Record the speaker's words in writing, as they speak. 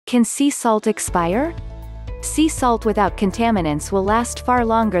Can sea salt expire? Sea salt without contaminants will last far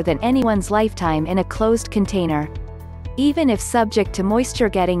longer than anyone's lifetime in a closed container. Even if subject to moisture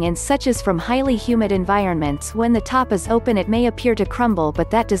getting in, such as from highly humid environments, when the top is open it may appear to crumble, but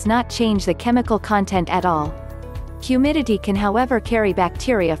that does not change the chemical content at all. Humidity can however carry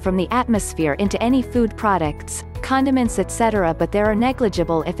bacteria from the atmosphere into any food products, condiments etc., but there are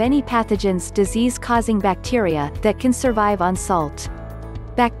negligible if any pathogens, disease-causing bacteria, that can survive on salt.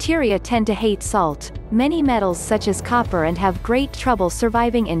 Bacteria tend to hate salt, many metals such as copper, and have great trouble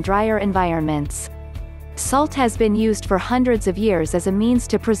surviving in drier environments. Salt has been used for hundreds of years as a means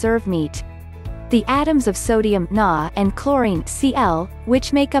to preserve meat. The atoms of sodium Na and chlorine Cl,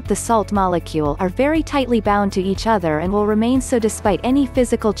 which make up the salt molecule, are very tightly bound to each other and will remain so despite any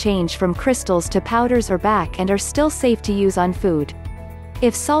physical change from crystals to powders or back, and are still safe to use on food.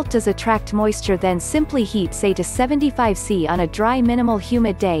 If salt does attract moisture, then simply heat say to 75 C on a dry minimal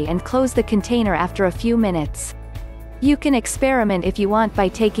humid day and close the container after a few minutes. You can experiment if you want by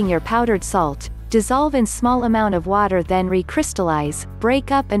taking your powdered salt, dissolve in small amount of water, then recrystallize,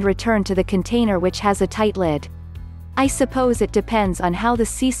 break up and return to the container which has a tight lid. I suppose it depends on how the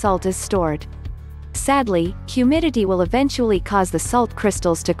sea salt is stored. Sadly, humidity will eventually cause the salt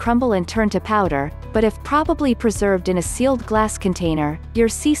crystals to crumble and turn to powder, but if properly preserved in a sealed glass container, your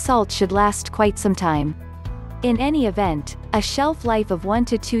sea salt should last quite some time. In any event, a shelf life of 1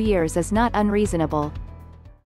 to 2 years is not unreasonable,